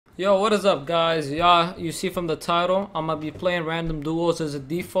Yo, what is up, guys? Y'all, you see from the title, I'm gonna be playing random duos as a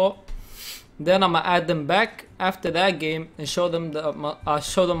default. Then I'm gonna add them back after that game and show them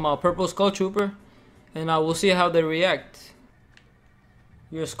my purple skull trooper, and we'll see how they react.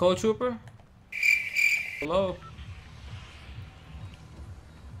 You're a skull trooper? Hello?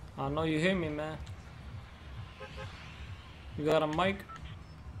 I know you hear me, man. You got a mic?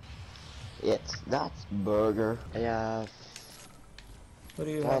 Yes, that's burger. I have What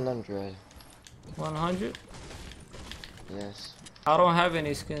do you have? 100. 100? Yes. I don't have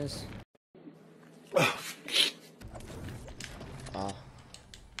any skins. Oh,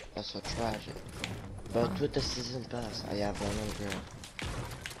 that's so tragic. But with the season pass, I have 100.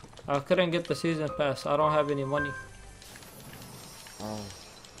 I couldn't get the season pass. I don't have any money. Oh.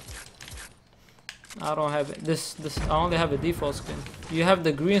 I don't have it. I only have a default skin. You have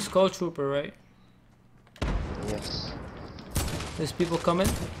the green skull trooper, right? Yes. There's people coming.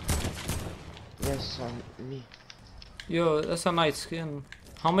 Yes, me. Yo, that's a nice skin.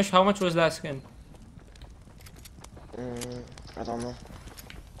 How much was that skin? I don't know.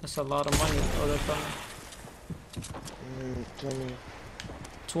 That's a lot of money. Oh, they're coming.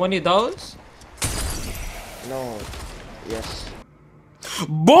 20. $20? No. Yes.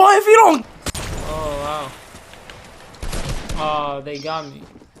 Boy, if you don't. Oh wow. Oh, they got me.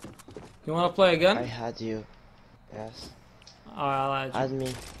 You wanna play again? I had you. Yes. Alright, I'll add you. Add me.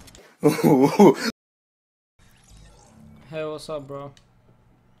 Hey, what's up, bro?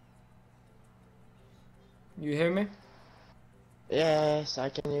 You hear me? Yes, I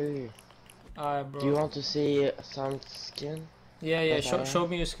can hear you. Alright, bro. Do you want to see some skin? Yeah. Show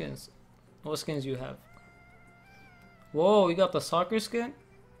me your skins. What skins you have? Whoa, you got the soccer skin?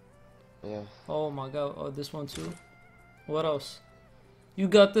 Yeah. Oh my god. Oh, this one too. What else? You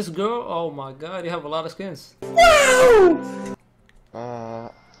got this girl? Oh my god, you have a lot of skins. Woo!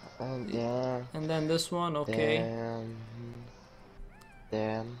 Yeah. And then this one, okay.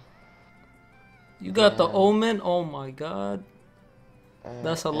 Damn. You got the Omen? Oh my god.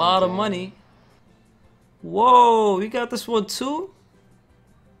 That's a lot of money. Whoa, you got this one too?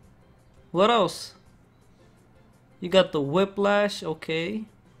 What else? You got the Whiplash, okay.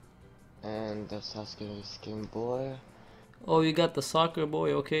 And the Sasuke skin boy. Oh, you got the soccer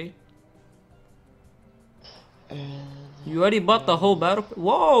boy, okay. And You already bought the whole battle.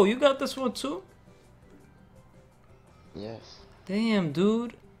 Whoa, you got this one too? yes. Damn,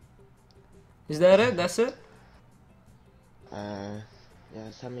 dude. Is that it? That's it?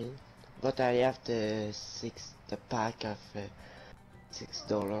 Yes, I mean, but I have the pack of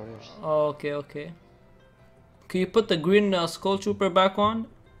 $6. Oh, okay. Can you put the green skull trooper back on?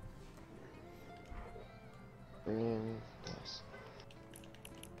 Yes.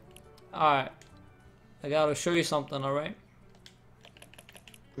 Alright. I gotta show you something, alright?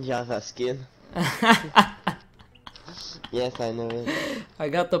 You have a skin? Yes, I know it. I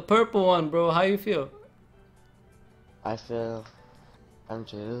got the purple one, bro. How you feel? I'm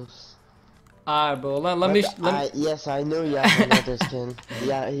jealous. Alright, bro. Let me. Yes, I know you have another skin.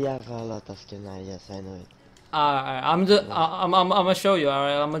 Yeah, you have a lot of skin. Yes, I know it. Alright, I'm gonna show you.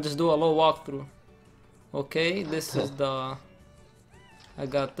 Alright, I'm gonna just do a little walkthrough. Okay, this is the. I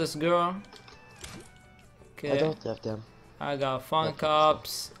got this girl. Okay. I don't have them. I got Fun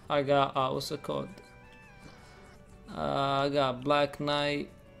Cops. I got what's it called? I got Black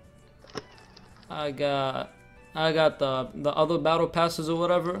Knight. I got the other battle passes or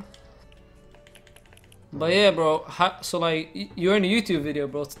whatever. But yeah, bro. So like you're in a YouTube video,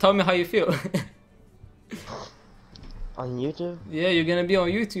 bro. So tell me how you feel. On YouTube? Yeah, you're gonna be on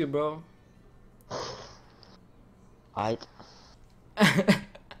YouTube, bro. Aight.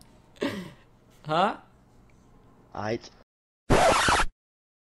 Huh? Aight.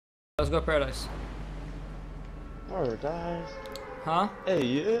 Let's go Paradise. Paradise. Huh? Hey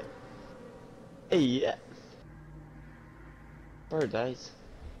yeah. Hey yeah. Paradise.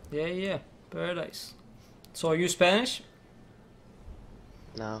 Yeah. Paradise. So are you Spanish?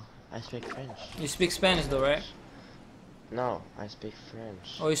 No, I speak French. You speak Spanish though, right? No, I speak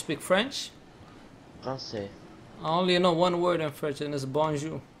French. Oh, you speak French? Français. I only know one word in French and it's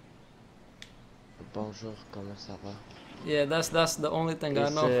bonjour. Bonjour, comment ça va? Yeah, that's the only thing I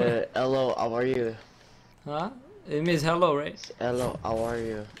know. Hello, how are you? Huh? It means hello, right? It's hello, how are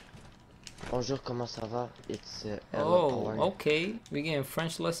you? Bonjour, comment ça va? It's hello, how are you? Okay. We getting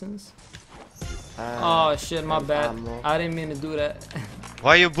French lessons? Oh shit, my bad. I didn't mean to do that.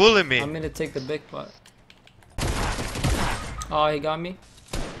 Why you bullying me? I meant to take the big pot. Oh, he got me.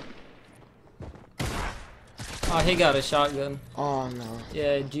 Oh, he got a shotgun. Oh no.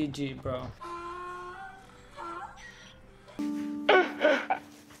 Yeah, GG, bro.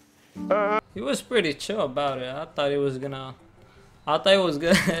 He was pretty chill about it. I thought he was gonna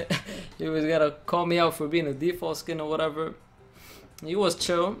he was gonna call me out for being a default skin or whatever. He was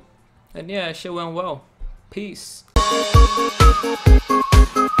chill. And yeah, shit went well. Peace.